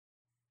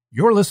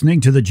You're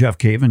listening to The Jeff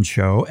Cavins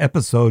Show,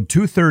 episode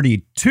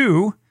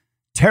 232,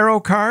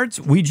 Tarot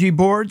Cards, Ouija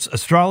Boards,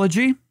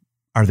 Astrology.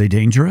 Are they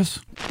dangerous?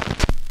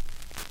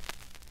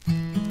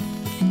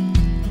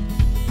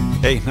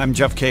 Hey, I'm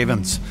Jeff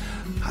Cavins.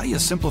 How do you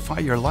simplify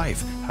your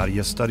life? How do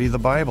you study the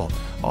Bible?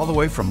 All the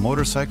way from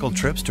motorcycle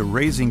trips to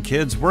raising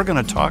kids, we're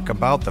going to talk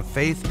about the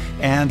faith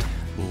and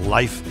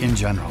life in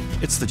general.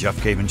 It's The Jeff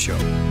Cavins Show.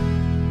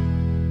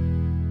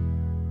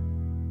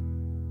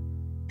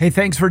 Hey,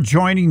 thanks for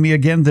joining me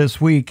again this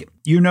week.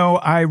 You know,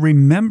 I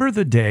remember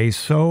the day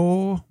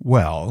so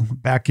well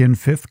back in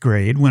 5th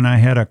grade when I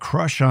had a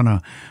crush on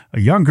a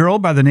young girl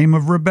by the name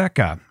of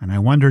Rebecca, and I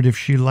wondered if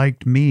she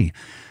liked me.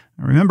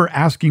 I remember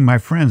asking my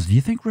friends, do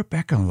you think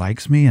Rebecca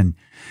likes me? And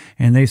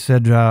they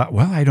said,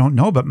 well, I don't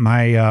know, but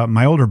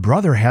my older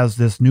brother has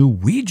this new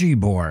Ouija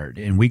board,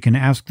 and we can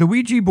ask the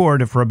Ouija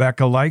board if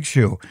Rebecca likes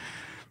you.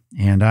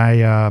 And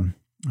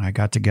I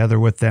got together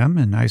with them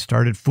and I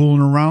started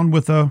fooling around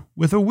with a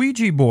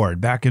Ouija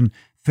board back in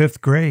 5th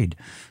grade.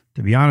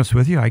 To be honest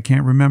with you, I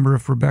can't remember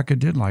if Rebecca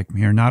did like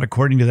me or not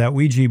according to that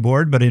Ouija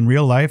board, but in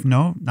real life,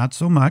 no, not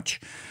so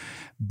much.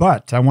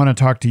 But I want to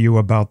talk to you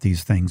about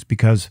these things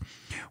because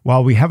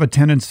while we have a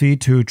tendency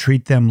to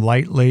treat them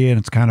lightly and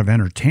it's kind of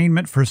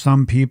entertainment for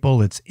some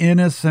people, it's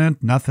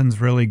innocent,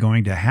 nothing's really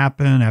going to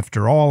happen.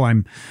 After all,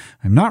 I'm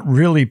not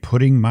really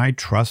putting my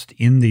trust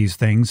in these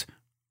things.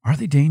 Are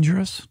they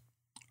dangerous?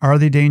 Are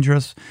they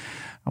dangerous?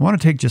 I want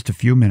to take just a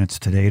few minutes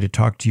today to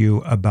talk to you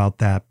about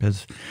that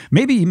because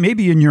maybe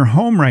in your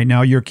home right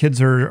now, your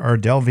kids are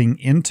delving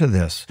into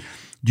this.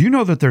 Do you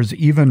know that there's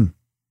even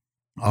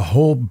a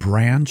whole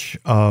branch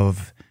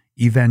of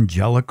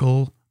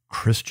evangelical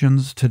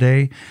Christians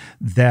today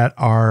that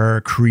are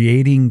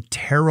creating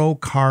tarot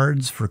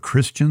cards for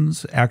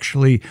Christians,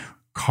 actually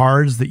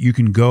cards that you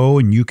can go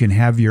and you can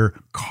have your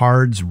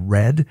cards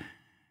read?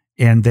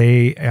 And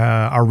they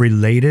are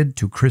related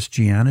to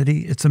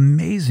Christianity. It's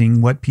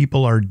amazing what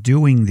people are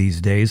doing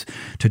these days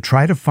to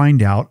try to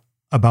find out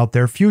about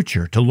their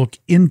future, to look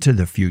into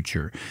the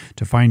future,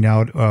 to find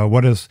out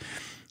what does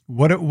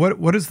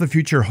the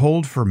future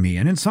hold for me.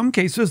 And in some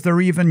cases,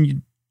 they're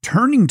even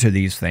turning to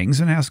these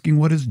things and asking,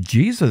 what does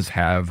Jesus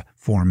have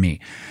for me?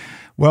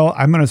 Well,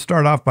 I'm going to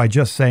start off by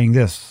just saying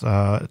this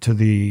to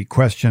the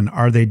question,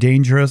 are they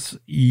dangerous?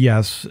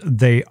 Yes,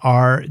 they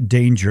are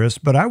dangerous.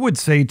 But I would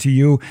say to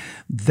you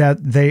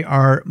that they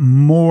are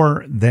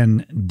more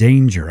than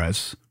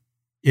dangerous.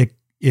 It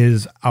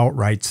is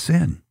outright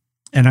sin.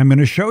 And I'm going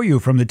to show you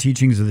from the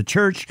teachings of the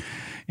church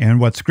and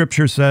what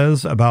Scripture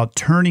says about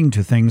turning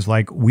to things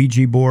like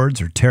Ouija boards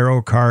or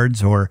tarot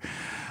cards or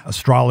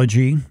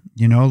astrology,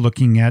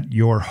 looking at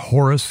your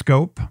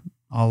horoscope,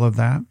 all of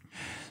that.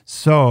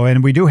 So,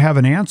 and we do have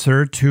an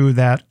answer to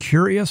that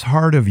curious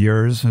heart of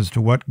yours as to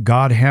what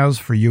God has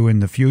for you in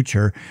the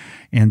future,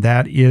 and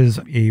that is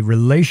a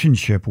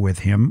relationship with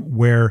Him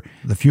where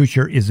the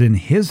future is in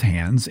His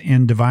hands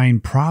and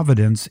divine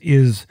providence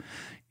is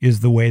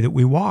the way that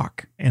we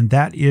walk, and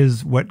that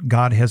is what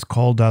God has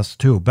called us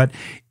to. But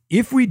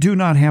if we do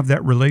not have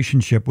that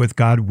relationship with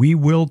God, we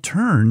will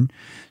turn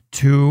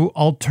to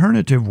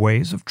alternative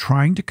ways of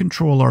trying to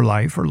control our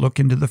life or look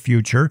into the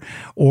future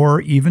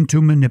or even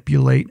to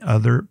manipulate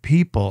other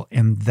people.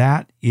 And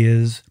that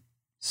is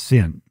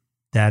sin.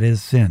 That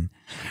is sin.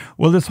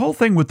 Well, this whole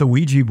thing with the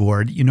Ouija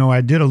board,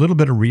 I did a little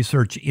bit of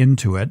research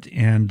into it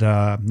and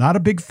not a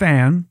big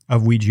fan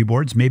of Ouija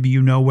boards. Maybe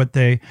you know what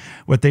they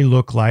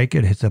look like.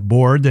 It's a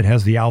board that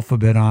has the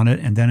alphabet on it,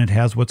 and then it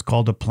has what's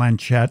called a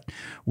planchette,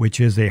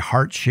 which is a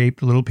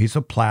heart-shaped little piece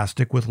of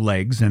plastic with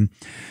legs, and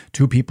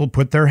two people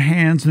put their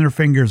hands and their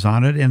fingers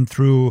on it, and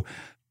through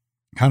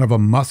kind of a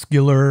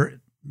muscular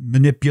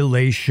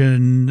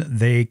manipulation,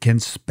 they can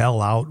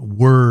spell out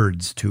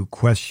words to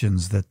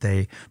questions that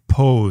they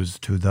pose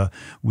to the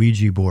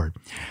Ouija board.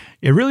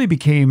 It really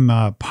became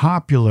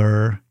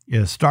popular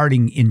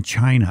starting in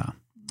China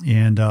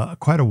and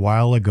quite a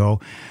while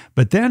ago.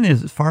 But then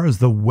as far as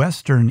the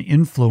Western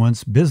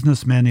influence,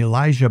 businessman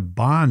Elijah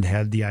Bond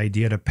had the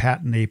idea to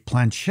patent a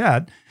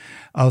planchette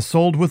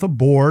sold with a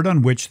board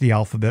on which the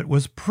alphabet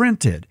was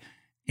printed.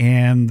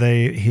 And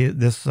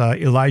this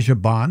Elijah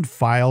Bond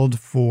filed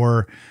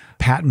for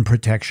patent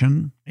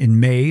protection in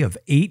May of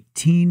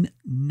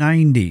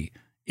 1890.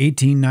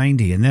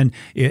 And then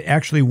it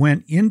actually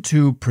went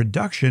into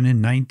production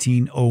in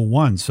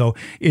 1901. So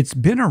it's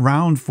been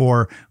around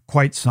for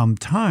quite some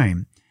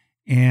time.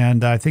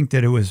 And I think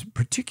that it was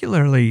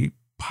particularly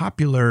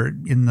popular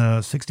in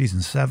the 60s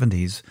and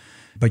 70s,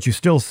 but you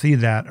still see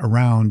that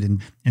around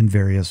in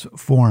various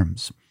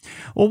forms.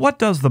 Well, what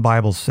does the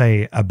Bible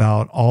say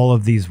about all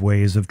of these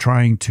ways of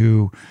trying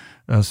to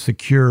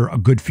secure a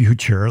good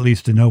future, or at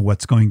least to know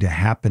what's going to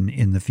happen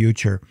in the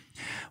future?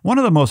 One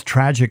of the most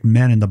tragic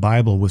men in the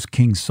Bible was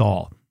King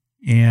Saul.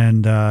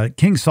 And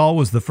King Saul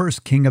was the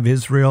first king of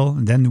Israel.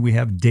 And then we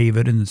have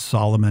David and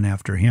Solomon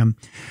after him.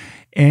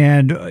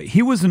 And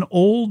he was an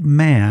old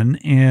man,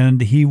 and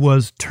he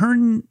was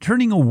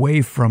turning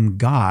away from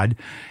God,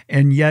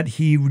 and yet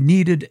he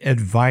needed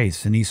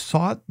advice. And he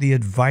sought the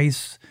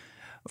advice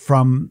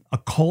from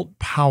occult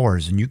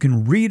powers. And you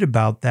can read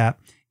about that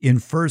in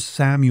 1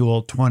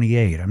 Samuel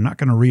 28. I'm not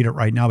going to read it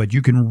right now, but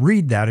you can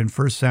read that in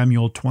 1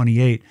 Samuel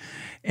 28.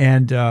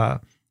 And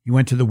he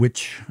went to the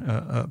witch,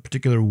 a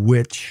particular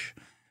witch,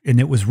 and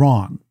it was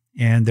wrong.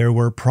 And there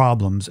were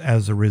problems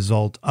as a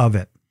result of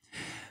it.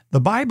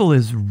 The Bible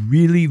is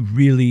really,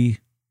 really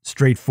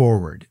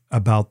straightforward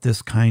about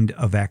this kind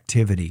of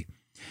activity.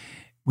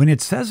 When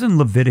it says in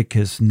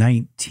Leviticus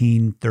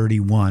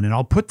 19:31, and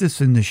I'll put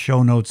this in the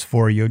show notes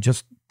for you,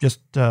 just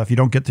if you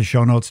don't get the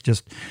show notes,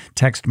 just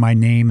text my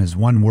name as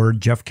one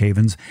word, Jeff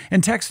Cavins,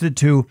 and text it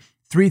to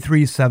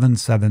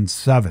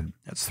 33777.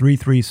 That's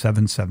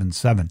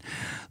 33777.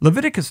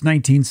 Leviticus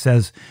 19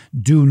 says,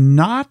 "Do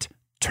not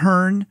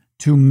turn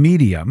to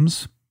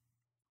mediums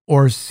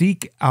or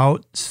seek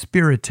out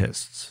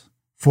spiritists,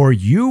 for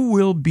you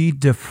will be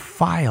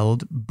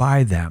defiled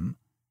by them.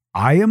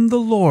 I am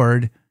the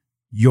Lord,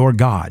 your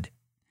God."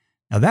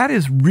 Now that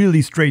is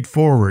really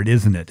straightforward,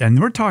 isn't it? And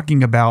we're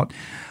talking about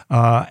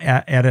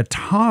at a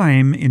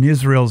time in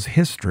Israel's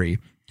history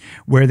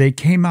where they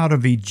came out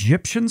of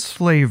Egyptian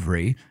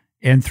slavery,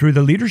 and through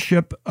the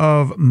leadership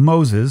of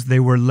Moses, they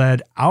were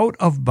led out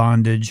of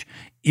bondage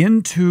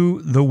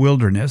into the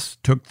wilderness.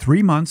 Took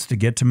 3 months to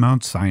get to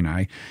Mount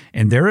Sinai.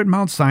 And there at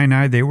Mount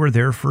Sinai, they were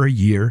there for a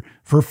year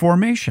for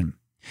formation.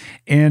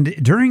 And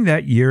during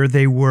that year,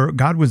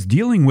 God was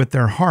dealing with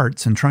their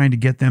hearts and trying to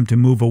get them to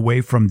move away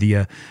from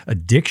the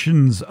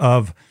addictions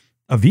of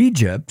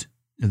Egypt,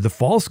 the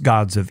false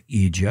gods of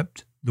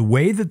Egypt, the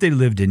way that they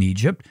lived in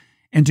Egypt,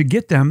 and to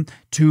get them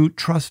to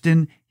trust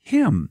in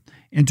Him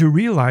and to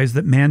realize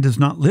that man does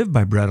not live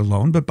by bread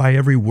alone, but by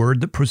every word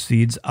that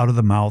proceeds out of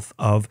the mouth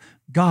of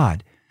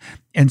God.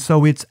 And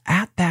so it's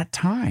at that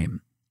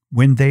time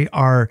when they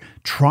are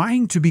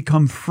trying to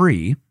become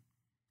free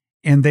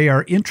and they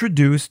are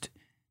introduced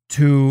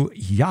to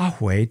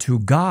Yahweh, to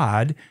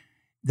God,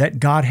 that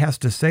God has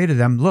to say to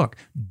them, look,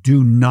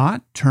 do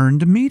not turn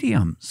to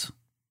mediums.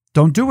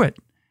 Don't do it.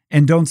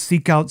 And don't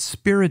seek out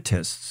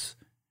spiritists,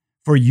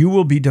 for you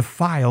will be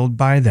defiled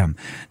by them.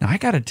 Now, I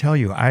got to tell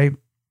you, I'm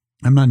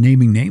not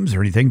naming names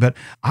or anything, but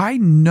I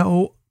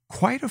know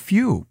quite a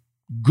few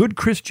good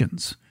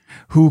Christians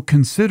who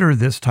consider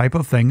this type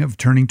of thing of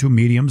turning to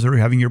mediums or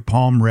having your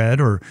palm read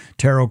or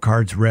tarot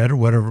cards read or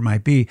whatever it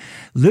might be,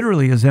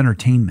 literally as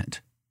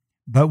entertainment.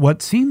 But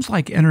what seems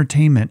like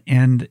entertainment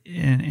and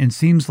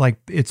seems like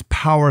it's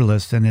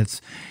powerless and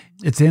it's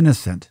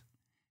innocent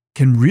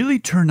can really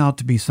turn out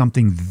to be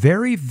something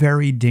very,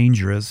 very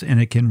dangerous,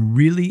 and it can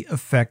really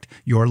affect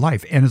your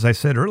life. And as I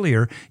said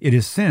earlier, it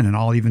is sin, and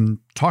I'll even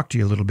talk to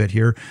you a little bit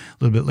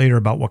later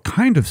about what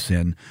kind of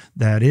sin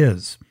that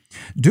is.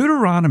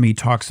 Deuteronomy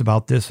talks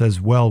about this as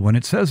well when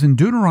it says in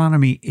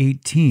Deuteronomy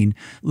 18,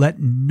 "Let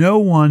no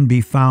one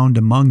be found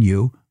among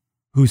you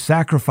who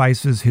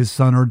sacrifices his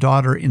son or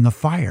daughter in the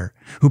fire,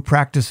 who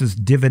practices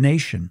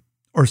divination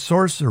or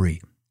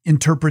sorcery,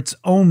 interprets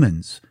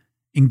omens,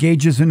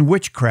 engages in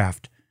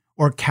witchcraft,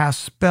 or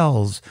casts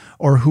spells,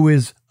 or who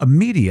is a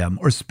medium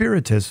or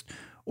spiritist,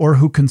 or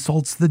who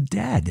consults the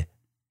dead."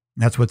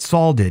 That's what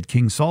Saul did.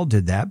 King Saul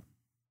did that.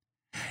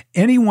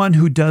 "Anyone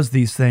who does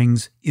these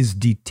things is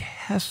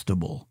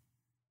detestable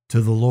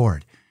to the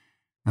Lord."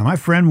 Now, my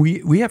friend,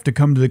 we have to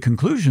come to the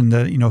conclusion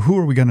that, who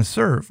are we going to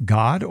serve?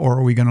 God, or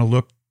are we going to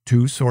look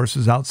to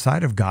sources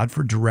outside of God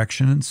for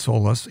direction and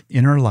solace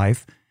in our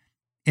life?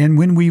 And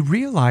when we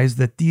realize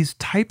that these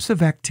types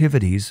of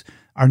activities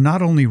are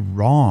not only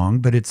wrong,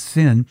 but it's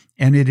sin,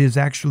 and it is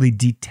actually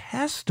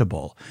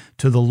detestable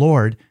to the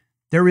Lord,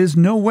 there is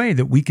no way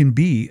that we can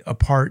be a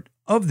part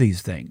of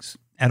these things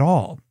at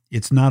all.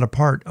 It's not a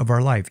part of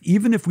our life.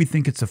 Even if we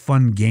think it's a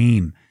fun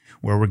game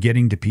where we're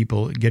getting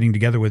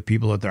together with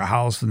people at their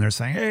house and they're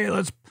saying, "Hey,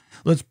 let's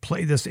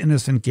play this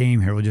innocent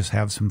game here. We'll just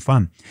have some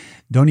fun."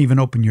 Don't even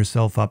open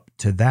yourself up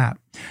to that.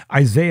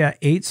 Isaiah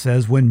 8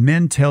 says, "When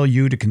men tell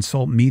you to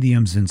consult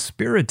mediums and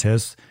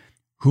spiritists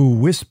who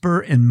whisper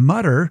and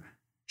mutter,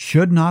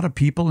 should not a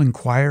people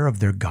inquire of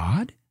their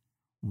God?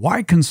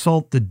 Why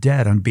consult the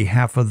dead on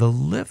behalf of the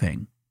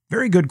living?"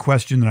 Very good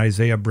question that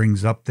Isaiah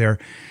brings up there.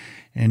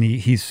 And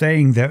he's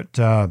saying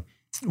that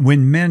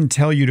when men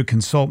tell you to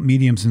consult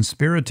mediums and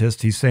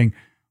spiritists, he's saying,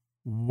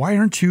 why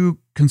aren't you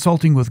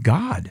consulting with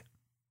God?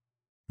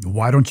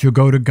 Why don't you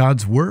go to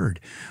God's word?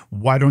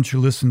 Why don't you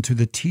listen to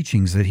the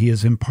teachings that He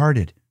has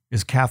imparted?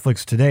 As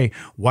Catholics today,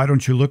 why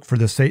don't you look to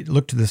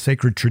the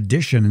sacred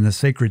tradition and the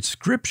sacred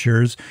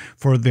scriptures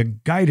for the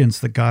guidance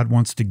that God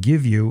wants to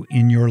give you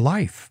in your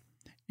life?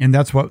 And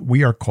that's what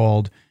we are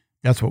called.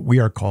 That's what we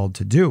are called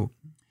to do.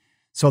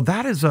 So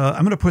that is,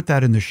 I'm going to put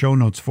that in the show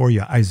notes for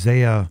you,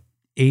 Isaiah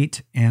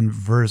 8 and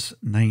verse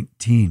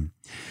 19.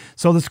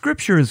 So the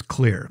scripture is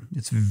clear.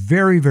 It's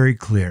very, very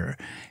clear.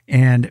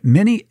 And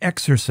many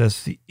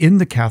exorcists in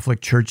the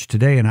Catholic Church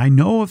today, and I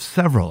know of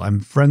several, I'm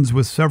friends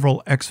with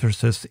several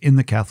exorcists in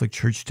the Catholic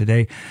Church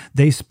today,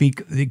 they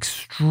speak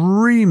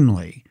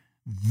extremely,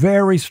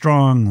 very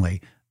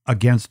strongly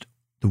against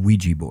the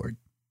Ouija board.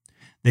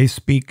 They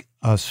speak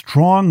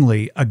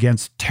strongly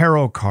against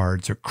tarot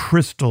cards or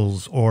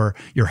crystals or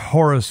your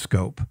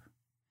horoscope.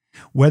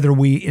 Whether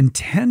we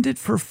intend it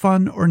for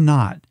fun or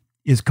not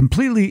is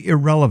completely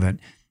irrelevant.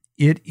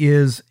 It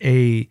is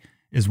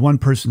as one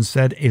person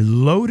said, a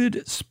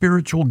loaded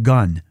spiritual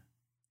gun,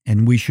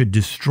 and we should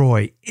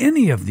destroy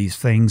any of these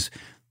things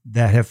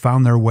that have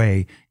found their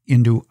way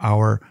into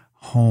our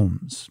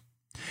homes.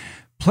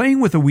 Playing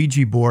with a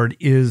Ouija board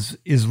is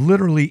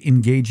literally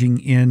engaging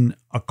in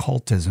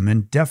occultism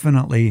and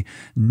definitely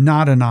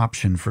not an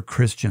option for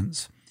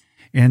Christians.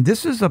 And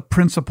this is a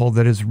principle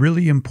that is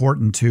really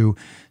important to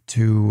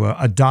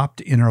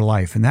adopt in our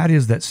life, and that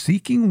is that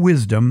seeking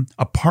wisdom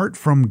apart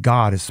from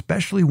God,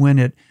 especially when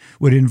it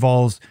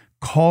involves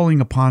calling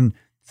upon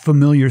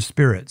familiar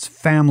spirits,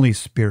 family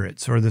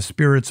spirits, or the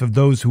spirits of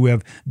those who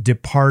have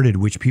departed,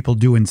 which people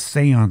do in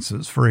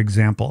seances, for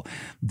example.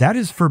 That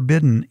is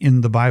forbidden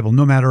in the Bible,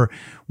 no matter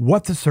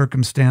what the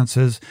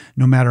circumstances,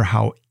 no matter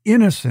how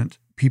innocent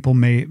people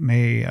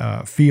may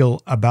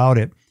feel about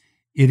it.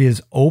 It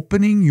is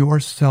opening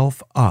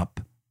yourself up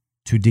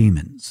to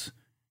demons,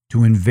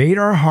 to invade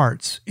our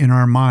hearts and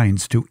our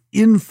minds, to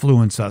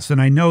influence us.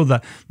 And I know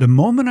that the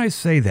moment I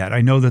say that,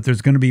 I know that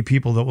there's going to be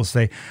people that will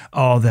say,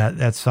 oh,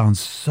 that sounds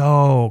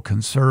so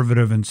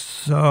conservative and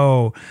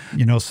so,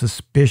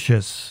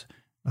 suspicious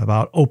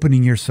about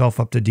opening yourself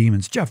up to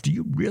demons. Jeff, do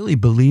you really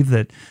believe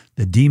that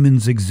the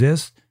demons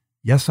exist?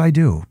 Yes, I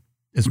do.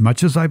 As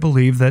much as I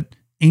believe that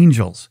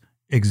angels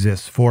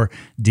exist, for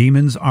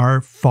demons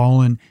are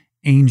fallen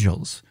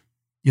angels.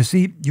 You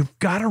see, you've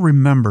got to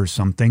remember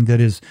something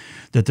that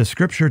the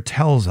scripture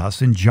tells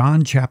us in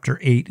John chapter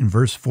 8 and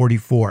verse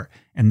 44,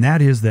 and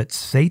that is that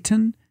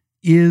Satan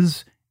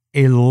is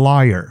a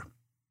liar.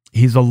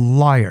 He's a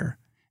liar.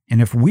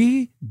 And if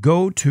we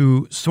go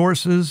to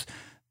sources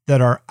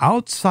that are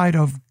outside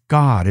of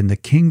God, in the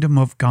kingdom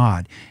of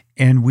God,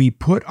 and we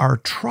put our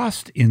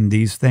trust in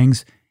these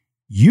things,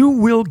 you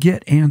will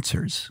get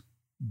answers,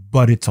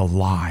 but it's a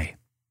lie.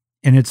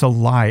 And it's a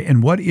lie.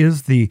 And what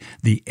is the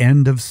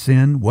end of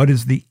sin? What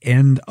is the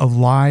end of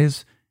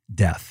lies?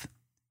 Death.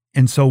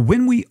 And so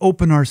when we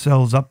open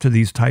ourselves up to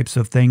these types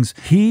of things,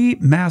 he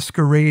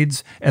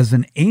masquerades as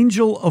an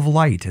angel of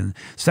light. And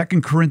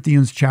 2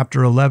 Corinthians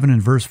chapter 11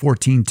 and verse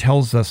 14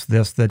 tells us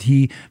this, that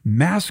he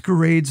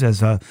masquerades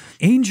as an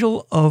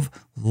angel of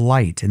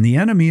light. And the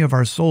enemy of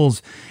our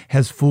souls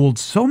has fooled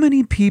so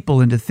many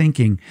people into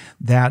thinking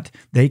that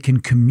they can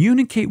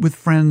communicate with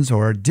friends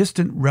or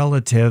distant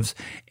relatives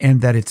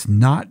and that it's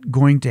not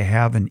going to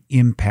have an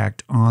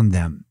impact on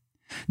them.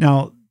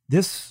 Now,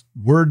 this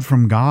word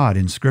from God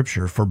in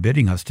Scripture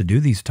forbidding us to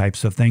do these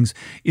types of things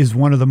is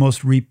one of the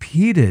most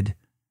repeated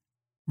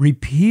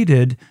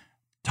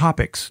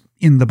topics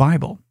in the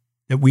Bible,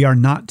 that we're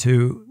not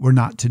to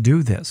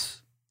do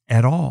this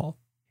at all.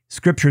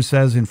 Scripture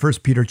says in 1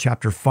 Peter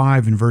chapter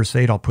 5 and verse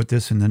 8, I'll put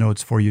this in the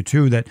notes for you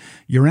too, that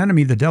your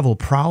enemy, the devil,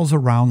 prowls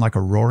around like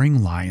a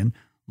roaring lion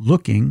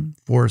looking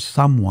for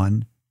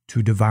someone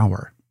to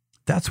devour.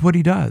 That's what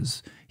he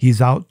does. He's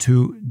out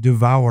to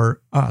devour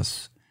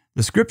us.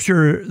 The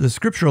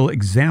scriptural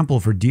example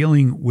for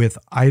dealing with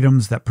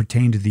items that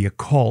pertain to the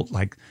occult,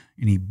 like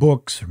any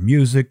books or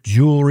music,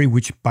 jewelry,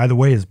 which, by the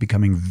way, is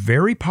becoming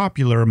very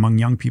popular among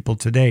young people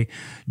today,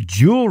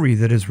 jewelry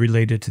that is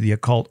related to the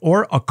occult,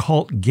 or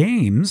occult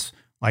games,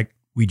 like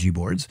Ouija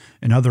boards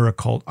and other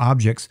occult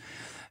objects,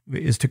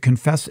 is to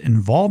confess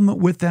involvement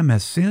with them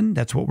as sin.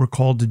 That's what we're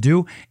called to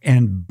do,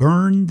 and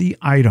burn the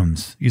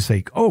items. You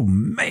say, oh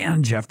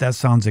man, Jeff, that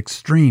sounds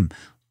extreme.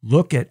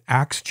 Look at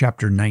Acts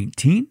chapter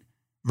 19.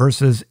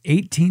 Verses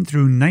 18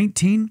 through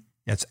 19,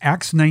 that's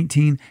Acts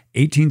 19,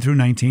 18 through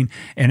 19,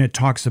 and it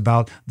talks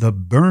about the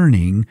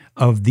burning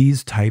of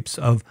these types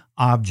of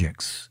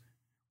objects.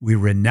 We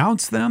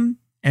renounce them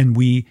and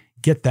we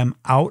get them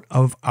out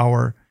of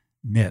our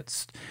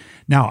midst.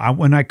 Now,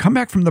 when I come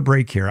back from the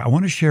break here, I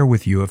want to share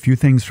with you a few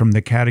things from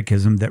the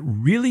Catechism that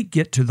really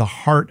get to the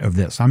heart of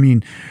this. I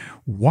mean,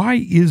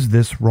 why is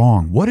this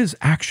wrong? What is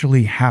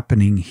actually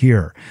happening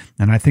here?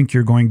 And I think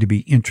you're going to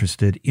be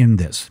interested in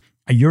this.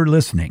 You're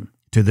listening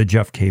to The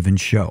Jeff Cavins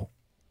Show.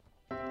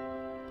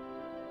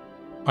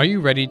 Are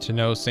you ready to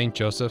know St.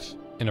 Joseph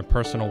in a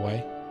personal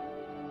way?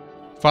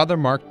 Father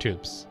Mark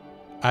Toups,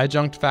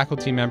 adjunct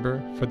faculty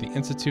member for the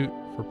Institute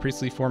for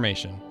Priestly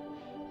Formation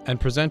and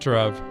presenter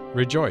of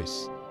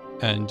Rejoice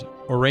and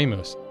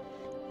Oremus,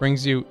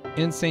 brings you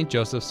In St.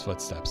 Joseph's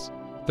Footsteps,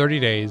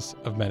 30 Days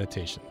of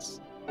Meditations.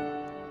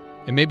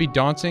 It may be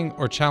daunting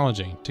or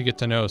challenging to get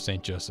to know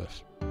St.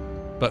 Joseph,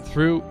 but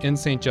through In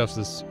St.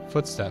 Joseph's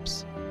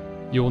Footsteps,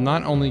 you will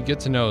not only get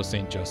to know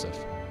St. Joseph,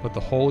 but the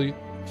Holy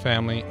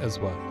Family as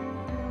well.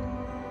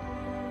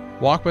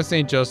 Walk with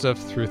St. Joseph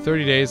through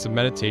 30 days of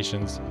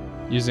meditations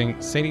using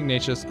St.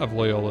 Ignatius of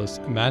Loyola's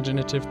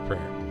imaginative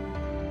prayer.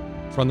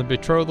 From the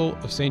betrothal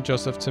of St.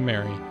 Joseph to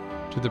Mary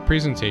to the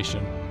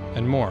presentation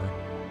and more,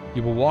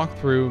 you will walk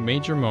through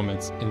major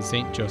moments in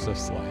St.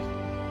 Joseph's life.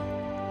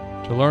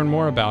 To learn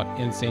more about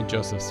In St.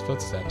 Joseph's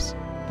Footsteps,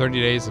 30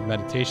 Days of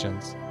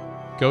Meditations,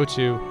 go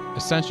to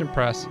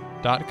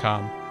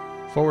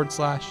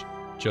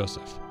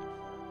ascensionpress.com/Joseph.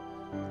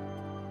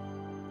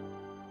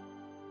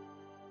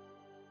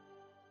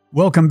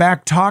 Welcome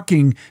back,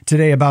 talking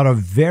today about a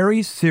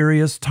very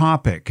serious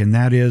topic, and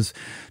that is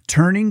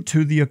turning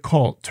to the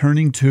occult,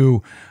 turning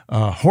to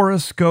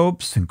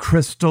horoscopes and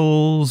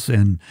crystals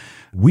and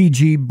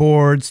Ouija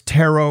boards,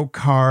 tarot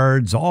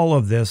cards, all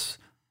of this,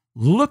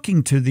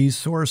 looking to these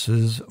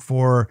sources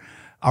for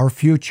our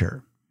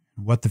future,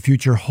 what the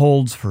future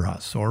holds for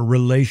us, or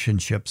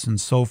relationships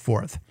and so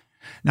forth.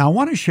 Now, I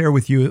want to share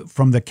with you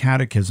from the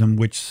Catechism,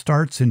 which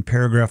starts in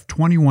paragraph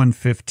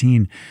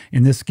 2115,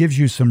 and this gives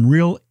you some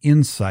real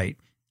insight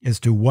as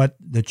to what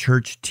the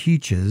Church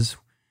teaches,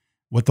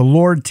 what the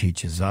Lord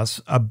teaches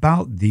us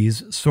about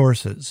these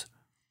sources.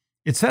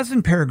 It says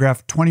in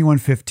paragraph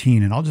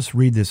 2115, and I'll just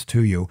read this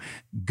to you,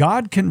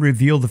 God can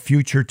reveal the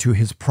future to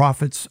his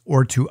prophets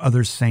or to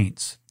other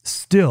saints.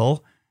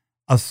 Still,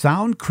 a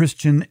sound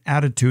Christian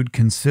attitude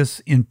consists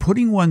in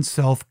putting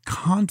oneself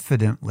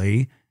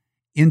confidently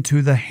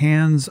into the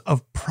hands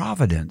of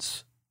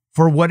providence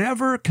for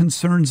whatever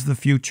concerns the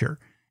future,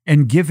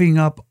 and giving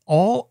up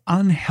all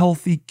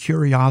unhealthy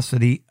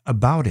curiosity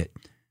about it.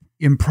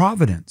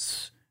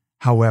 Improvidence,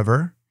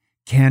 however,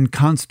 can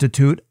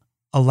constitute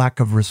a lack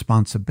of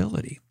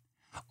responsibility.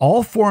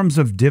 All forms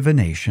of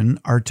divination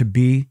are to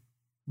be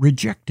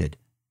rejected.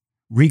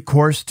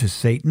 Recourse to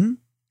Satan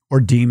or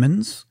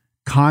demons,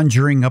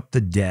 conjuring up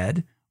the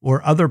dead,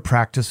 or other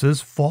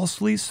practices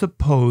falsely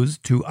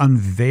supposed to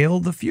unveil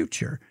the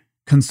future,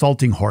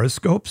 consulting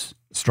horoscopes,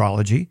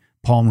 astrology,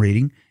 palm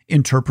reading,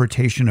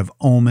 interpretation of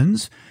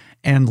omens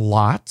and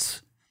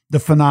lots, the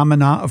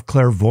phenomena of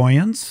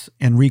clairvoyance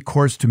and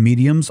recourse to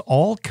mediums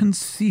all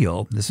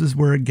conceal. This is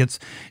where it gets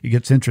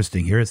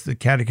interesting here. It's the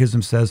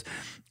Catechism says,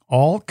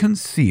 all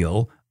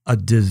conceal a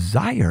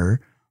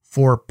desire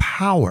for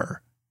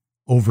power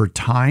over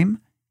time,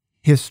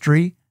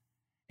 history,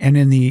 and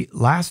in the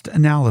last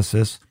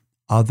analysis,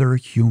 other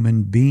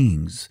human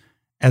beings,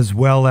 as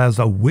well as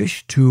a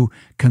wish to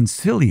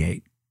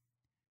conciliate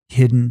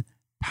hidden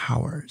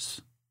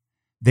powers.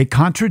 They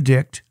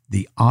contradict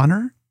the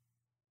honor,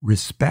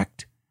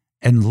 respect,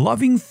 and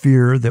loving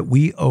fear that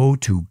we owe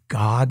to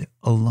God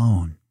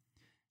alone.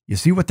 You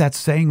see what that's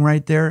saying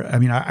right there? I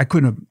mean, I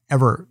couldn't have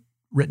ever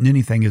written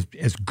anything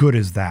as good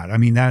as that. I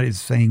mean, that is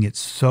saying it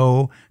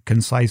so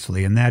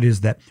concisely, and that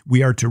is that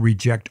we are to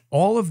reject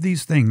all of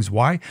these things.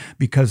 Why?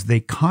 Because they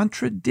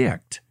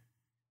contradict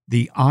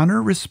the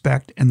honor,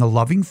 respect, and the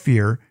loving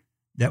fear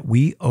that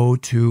we owe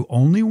to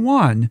only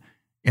one,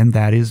 and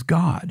that is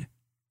God.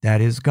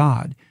 That is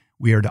God.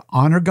 We are to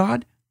honor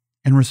God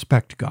and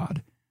respect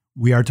God.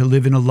 We are to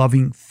live in a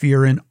loving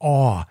fear and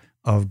awe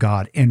of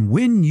God. And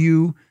when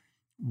you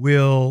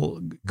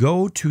will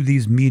go to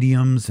these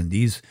mediums and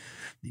these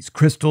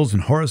crystals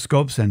and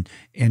horoscopes and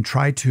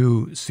try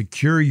to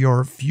secure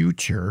your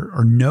future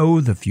or know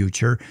the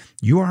future,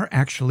 you are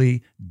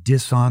actually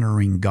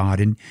dishonoring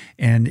God,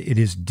 and it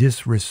is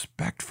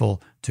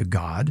disrespectful to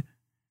God.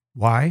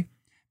 Why?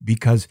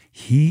 Because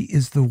he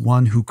is the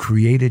one who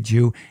created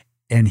you,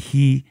 and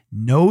he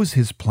knows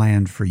his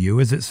plan for you.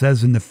 As it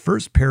says in the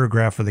first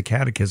paragraph of the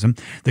Catechism,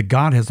 that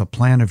God has a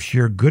plan of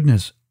sheer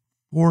goodness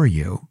for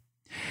you.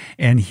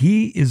 And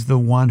he is the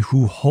one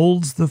who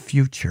holds the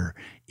future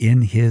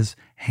in his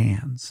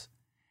hands.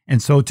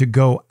 And so to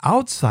go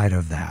outside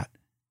of that,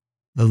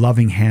 the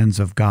loving hands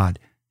of God,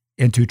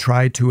 and to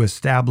try to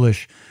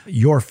establish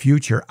your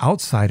future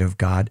outside of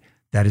God,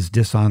 that is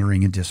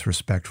dishonoring and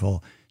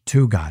disrespectful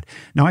to God.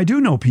 Now, I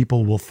do know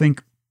people will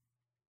think,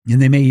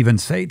 and they may even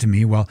say to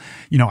me, well,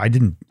 I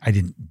didn't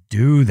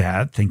do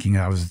that thinking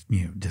I was,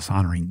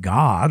 dishonoring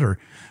God, or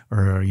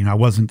I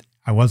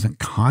wasn't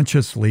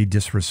consciously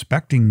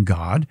disrespecting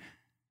God.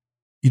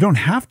 You don't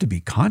have to be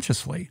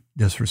consciously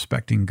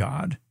disrespecting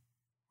God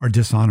or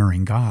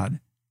dishonoring God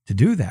to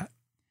do that.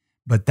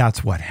 But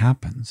that's what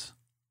happens.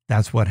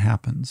 That's what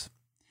happens.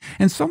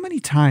 And so many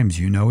times,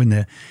 in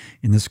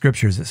the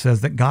scriptures, it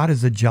says that God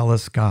is a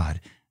jealous God.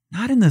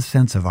 Not in the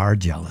sense of our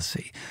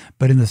jealousy,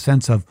 but in the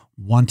sense of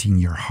wanting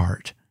your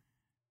heart.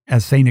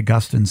 As St.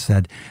 Augustine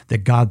said,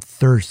 that God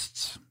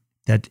thirsts,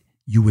 that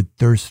you would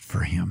thirst for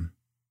him.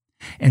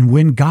 And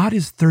when God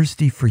is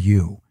thirsty for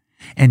you,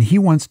 and he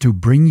wants to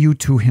bring you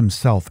to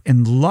himself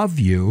and love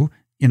you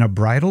in a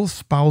bridal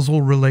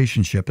spousal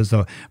relationship as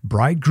a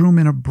bridegroom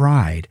and a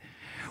bride,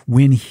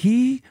 when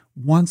he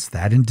wants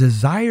that and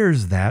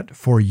desires that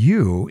for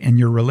you and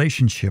your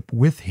relationship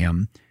with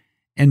him,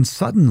 and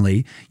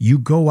suddenly you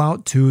go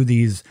out to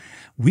these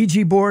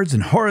Ouija boards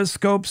and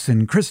horoscopes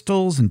and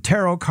crystals and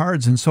tarot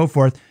cards and so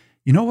forth,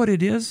 you know what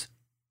it is?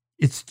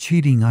 It's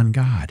cheating on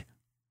God.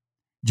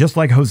 Just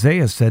like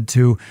Hosea said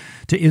to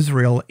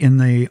Israel in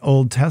the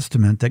Old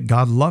Testament that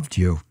God loved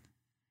you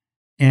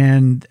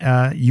and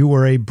you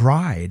were a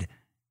bride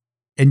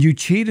and you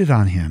cheated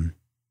on him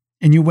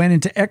and you went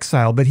into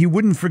exile, but he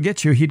wouldn't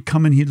forget you. He'd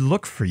come and he'd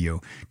look for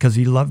you because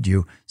he loved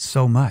you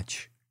so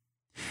much.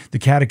 The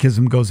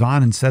Catechism goes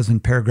on and says in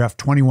paragraph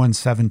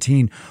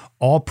 2117,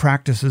 all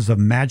practices of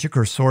magic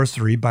or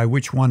sorcery by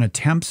which one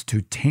attempts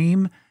to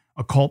tame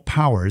occult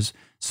powers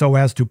so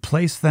as to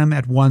place them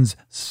at one's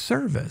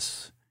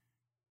service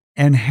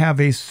and have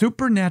a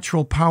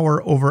supernatural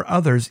power over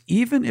others,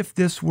 even if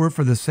this were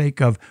for the sake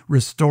of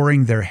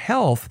restoring their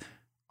health,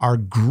 are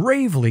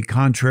gravely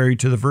contrary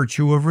to the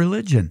virtue of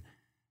religion.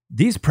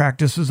 These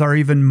practices are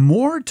even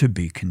more to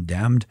be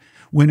condemned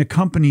when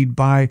accompanied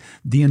by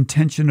the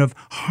intention of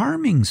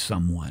harming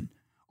someone,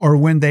 or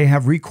when they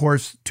have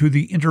recourse to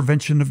the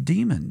intervention of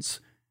demons.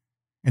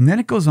 And then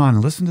it goes on,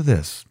 listen to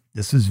this.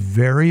 This is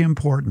very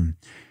important.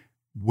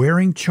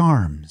 Wearing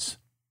charms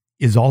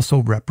is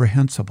also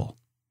reprehensible.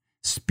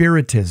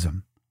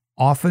 Spiritism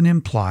often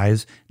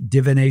implies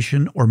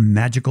divination or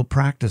magical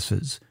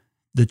practices.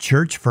 The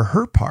church, for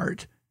her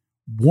part,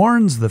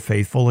 warns the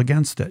faithful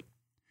against it.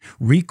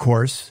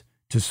 Recourse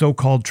to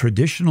so-called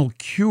traditional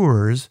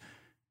cures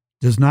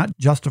does not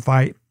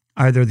justify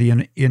either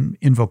the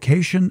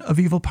invocation of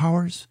evil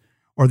powers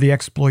or the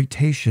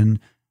exploitation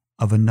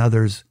of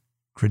another's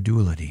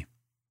credulity.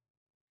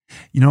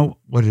 You know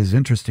what is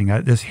interesting?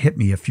 This hit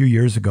me a few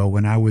years ago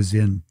when I was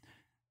in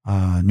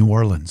New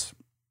Orleans.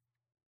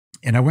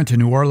 And I went to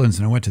New Orleans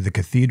and I went to the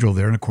cathedral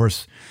there. And of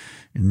course,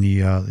 in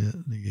the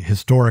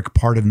historic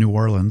part of New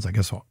Orleans, I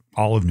guess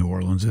all of New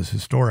Orleans is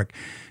historic.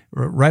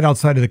 Right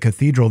outside of the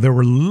cathedral, there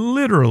were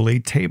literally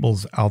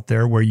tables out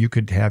there where you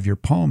could have your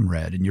palm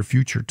read and your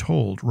future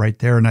told right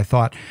there. And I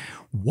thought,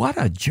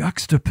 what a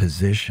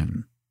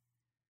juxtaposition.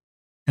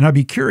 And I'd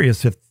be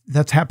curious if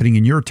that's happening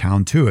in your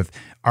town too.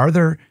 Are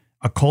there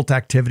occult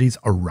activities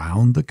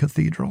around the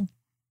cathedral?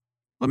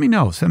 Let me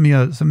know. Send me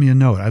a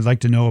note. I'd like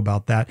to know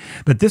about that.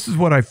 But this is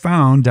what I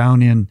found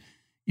down in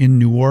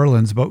New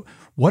Orleans. But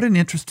what an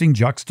interesting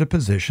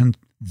juxtaposition.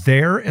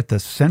 There at the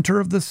center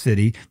of the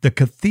city, the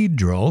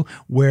cathedral,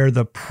 where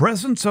the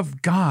presence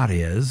of God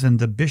is and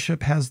the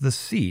bishop has the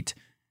seat,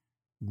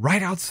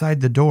 right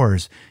outside the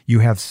doors, you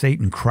have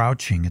Satan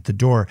crouching at the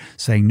door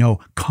saying,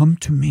 no, come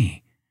to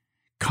me.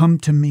 Come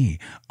to me.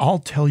 I'll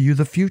tell you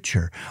the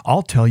future.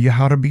 I'll tell you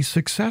how to be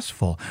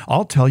successful.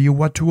 I'll tell you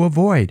what to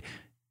avoid.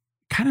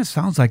 Kind of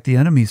sounds like the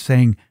enemy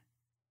saying,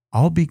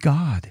 I'll be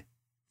God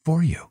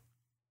for you.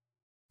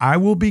 I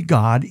will be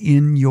God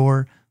in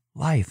your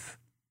life.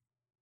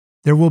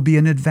 There will be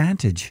an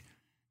advantage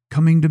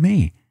coming to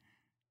me.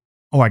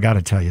 Oh, I got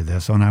to tell you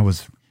this. When I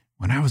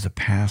was a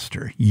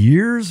pastor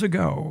years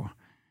ago,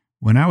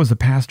 when I was a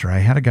pastor, I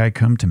had a guy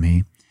come to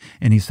me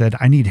and he said,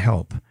 I need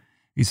help.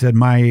 He said,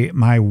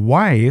 my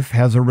wife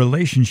has a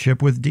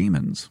relationship with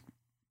demons.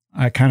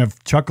 I kind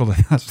of chuckled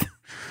at that.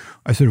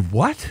 I said,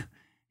 what?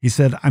 He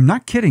said, I'm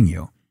not kidding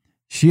you.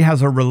 She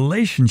has a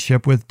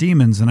relationship with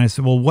demons. And I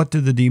said, well, what do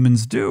the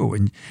demons do?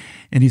 And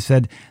he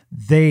said,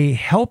 they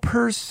help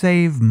her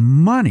save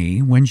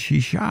money when she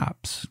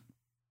shops.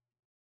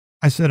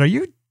 I said, are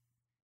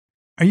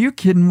you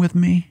kidding with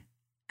me?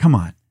 Come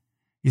on.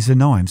 He said,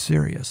 no, I'm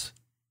serious.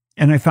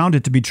 And I found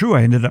it to be true.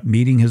 I ended up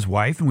meeting his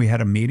wife and we had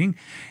a meeting.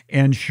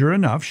 And sure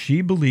enough,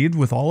 she believed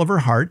with all of her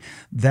heart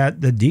that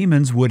the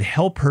demons would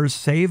help her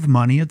save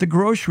money at the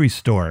grocery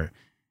store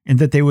and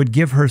that they would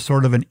give her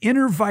sort of an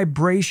inner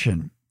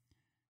vibration.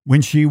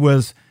 When she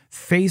was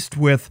faced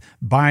with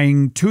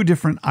buying two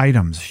different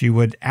items, she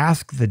would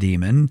ask the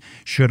demon,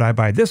 should I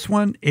buy this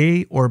one,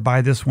 A, or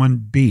buy this one,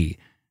 B?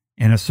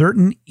 And a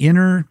certain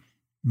inner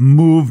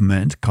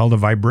movement called a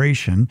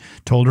vibration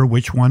told her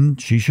which one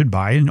she should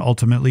buy, and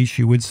ultimately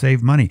she would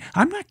save money.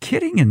 I'm not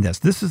kidding in this.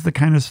 This is the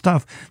kind of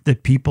stuff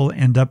that people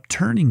end up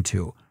turning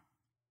to.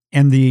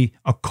 And the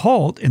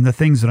occult and the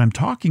things that I'm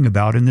talking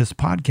about in this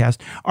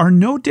podcast are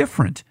no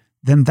different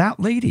than that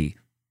lady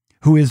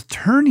who is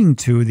turning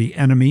to the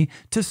enemy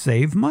to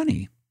save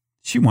money.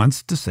 She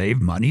wants to save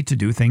money to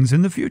do things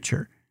in the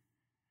future.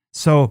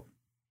 So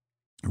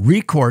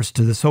recourse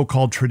to the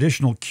so-called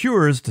traditional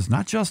cures does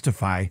not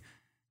justify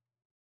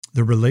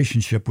the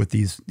relationship with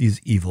these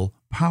evil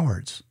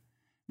powers.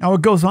 Now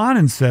it goes on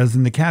and says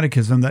in the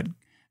Catechism that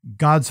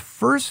God's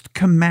first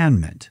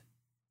commandment,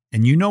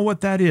 and you know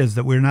what that is,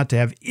 that we're not to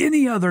have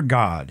any other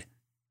God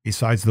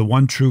besides the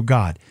one true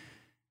God.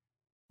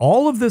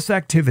 All of this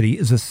activity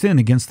is a sin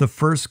against the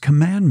first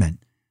commandment,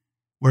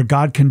 where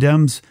God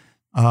condemns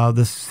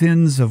the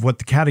sins of what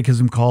the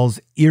Catechism calls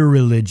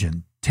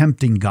irreligion,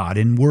 tempting God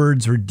in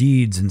words or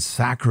deeds, and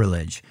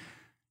sacrilege.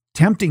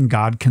 Tempting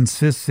God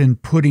consists in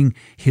putting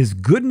his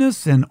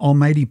goodness and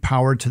almighty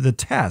power to the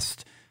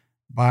test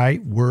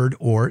by word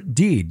or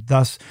deed.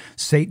 Thus,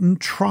 Satan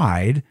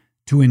tried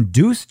to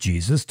induce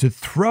Jesus to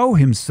throw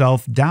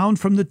himself down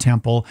from the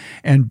temple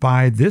and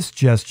by this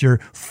gesture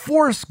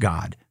force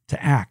God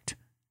to act.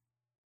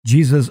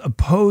 Jesus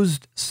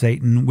opposed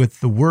Satan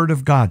with the word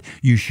of God.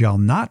 You shall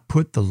not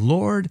put the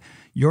Lord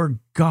your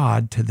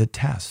God to the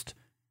test.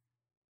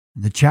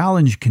 The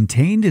challenge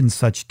contained in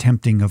such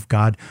tempting of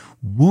God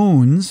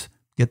wounds,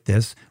 get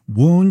this,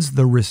 wounds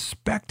the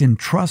respect and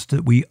trust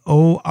that we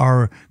owe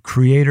our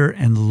Creator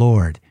and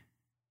Lord.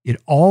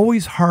 It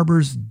always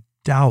harbors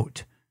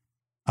doubt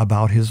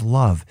about his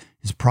love,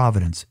 his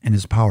providence, and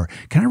his power.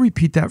 Can I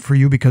repeat that for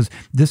you? Because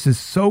this is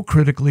so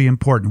critically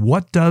important.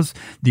 What does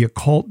the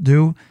occult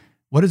do?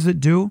 What does it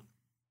do?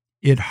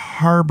 It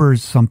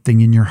harbors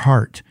something in your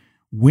heart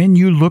when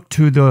you look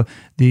to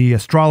the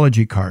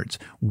astrology cards,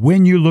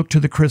 when you look to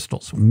the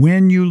crystals,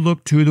 when you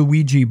look to the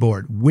Ouija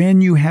board,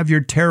 when you have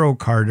your tarot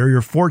card or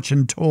your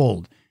fortune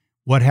told,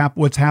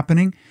 what's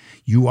happening?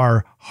 You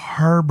are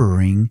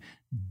harboring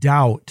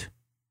doubt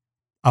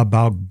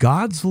about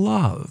God's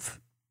love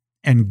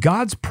and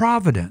God's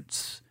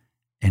providence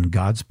and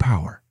God's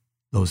power.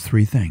 Those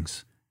three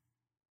things.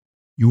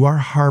 You are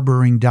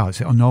harboring doubt.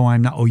 Say, oh, no,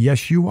 I'm not. Oh,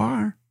 yes, you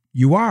are.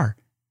 You are.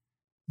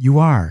 You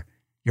are.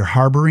 You're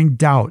harboring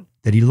doubt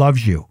that he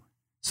loves you.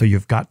 So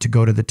you've got to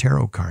go to the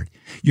tarot card.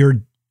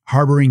 You're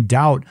harboring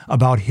doubt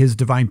about his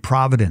divine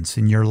providence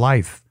in your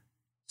life.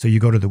 So you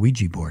go to the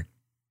Ouija board.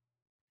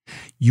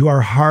 You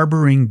are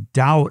harboring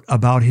doubt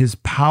about his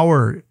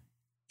power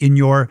in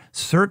your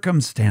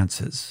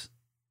circumstances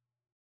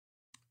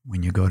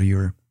when you go to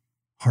your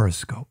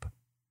horoscope.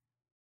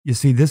 You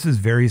see, this is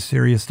very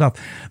serious stuff.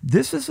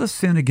 This is a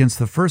sin against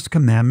the first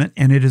commandment,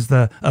 and it is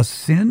a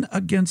sin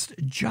against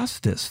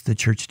justice, the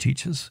church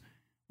teaches.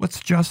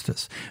 What's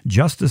justice?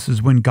 Justice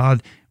is when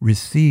God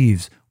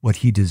receives what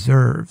he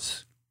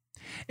deserves.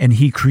 And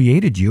he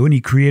created you, and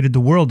he created the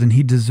world, and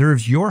he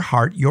deserves your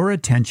heart, your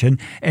attention,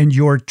 and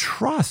your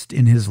trust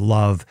in his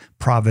love,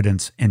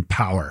 providence, and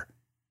power.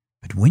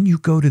 But when you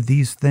go to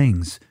these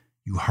things,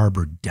 you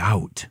harbor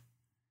doubt.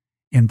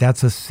 And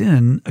that's a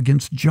sin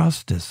against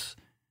justice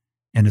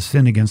and a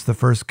sin against the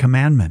first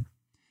commandment.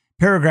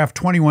 Paragraph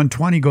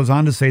 2120 goes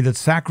on to say that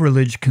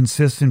sacrilege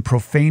consists in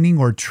profaning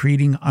or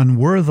treating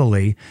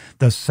unworthily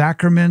the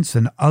sacraments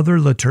and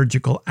other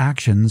liturgical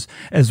actions,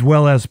 as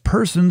well as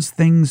persons,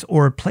 things,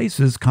 or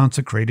places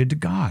consecrated to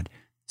God.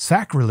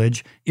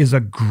 Sacrilege is a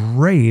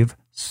grave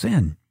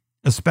sin,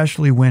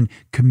 especially when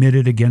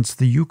committed against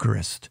the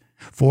Eucharist.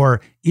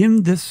 For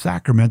in this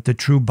sacrament, the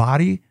true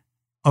body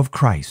of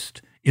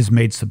Christ is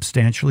made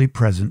substantially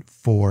present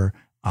for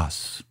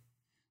us.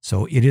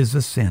 So it is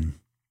a sin.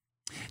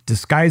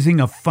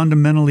 Disguising a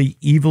fundamentally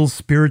evil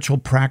spiritual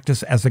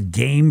practice as a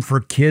game for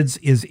kids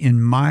is,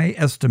 in my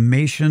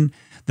estimation,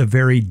 the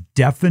very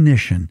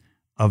definition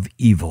of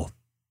evil.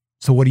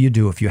 So what do you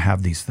do if you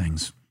have these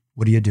things?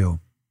 What do you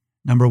do?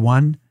 Number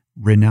one,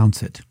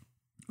 renounce it.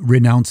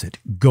 Renounce it.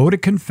 Go to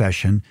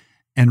confession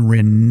and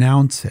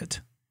renounce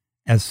it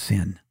as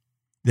sin.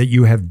 That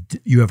you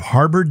have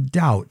harbored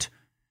doubt.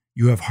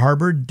 You have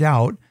harbored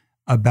doubt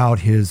about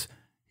his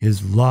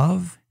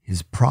love,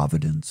 his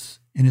providence,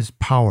 and his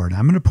power. And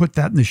I'm going to put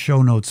that in the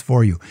show notes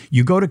for you.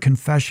 You go to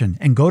confession,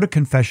 and go to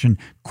confession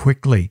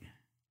quickly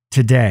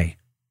today,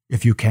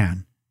 if you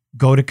can.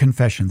 Go to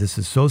confession. This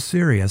is so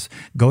serious.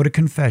 Go to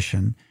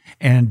confession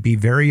and be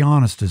very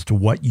honest as to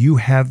what you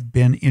have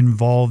been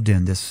involved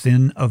in, the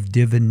sin of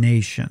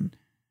divination.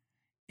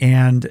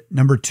 And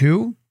number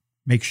two,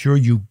 make sure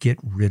you get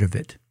rid of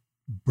it.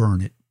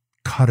 Burn it,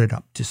 cut it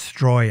up,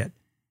 destroy it.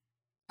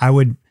 I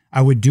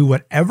would do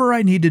whatever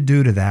I need to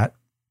do to that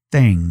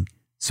thing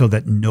so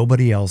that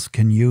nobody else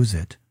can use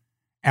it.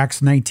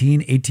 Acts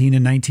 19, 18,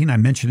 and 19, I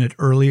mentioned it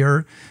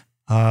earlier.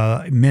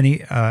 I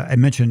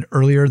mentioned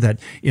earlier that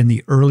in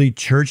the early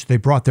church, they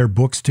brought their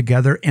books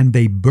together and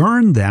they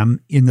burned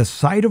them in the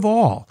sight of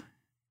all.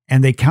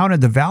 And they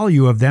counted the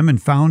value of them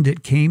and found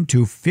it came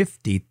to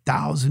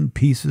 50,000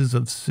 pieces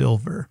of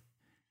silver.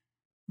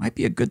 Might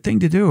be a good thing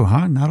to do,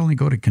 huh? Not only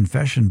go to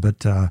confession,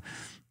 but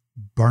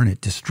burn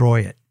it, destroy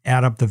it,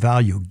 add up the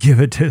value, give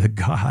it to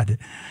God.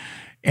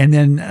 And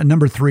then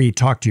number three,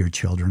 talk to your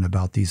children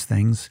about these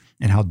things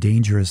and how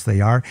dangerous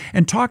they are.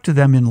 And talk to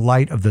them in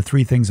light of the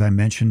three things I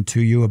mentioned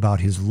to you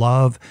about his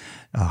love,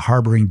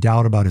 harboring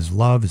doubt about his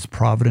love, his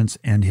providence,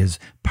 and his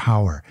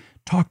power.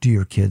 Talk to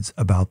your kids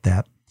about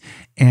that.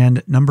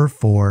 And number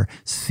four,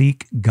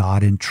 seek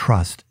God and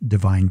trust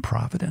divine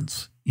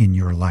providence in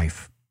your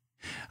life.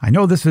 I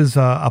know this is,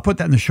 I'll put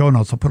that in the show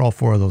notes. I'll put all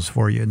four of those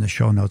for you in the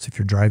show notes if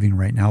you're driving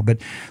right now. But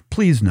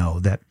please know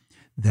that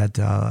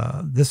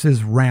this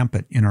is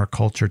rampant in our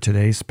culture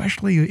today,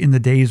 especially in the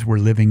days we're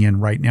living in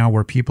right now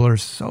where people are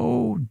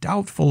so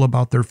doubtful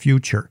about their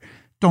future.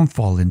 Don't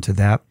fall into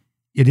that.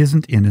 It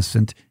isn't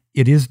innocent.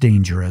 It is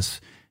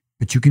dangerous,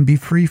 but you can be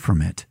free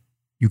from it.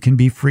 You can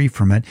be free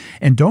from it.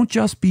 And don't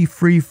just be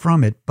free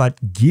from it,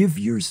 but give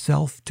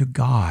yourself to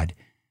God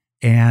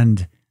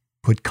and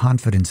put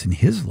confidence in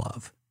his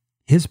love,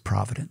 his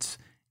providence,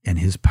 and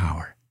his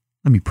power.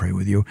 Let me pray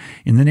with you.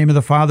 In the name of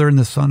the Father, and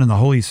the Son, and the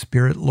Holy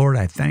Spirit, Lord,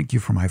 I thank you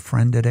for my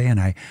friend today. And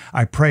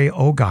I pray,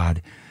 oh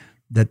God,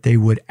 that they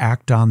would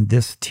act on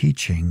this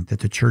teaching that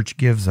the church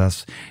gives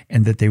us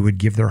and that they would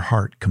give their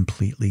heart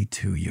completely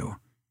to you.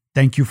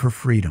 Thank you for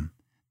freedom.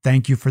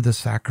 Thank you for the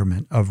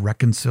sacrament of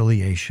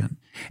reconciliation.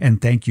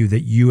 And thank you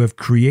that you have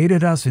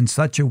created us in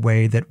such a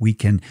way that we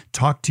can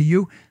talk to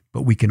you,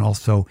 but we can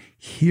also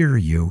hear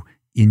you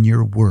in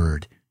your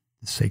word,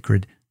 the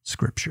sacred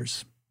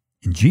scriptures.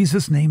 In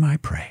Jesus' name I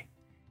pray.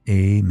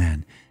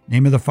 Amen.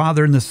 Name of the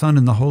Father, and the Son,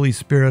 and the Holy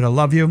Spirit. I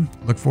love you.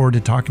 Look forward to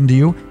talking to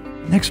you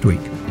next week.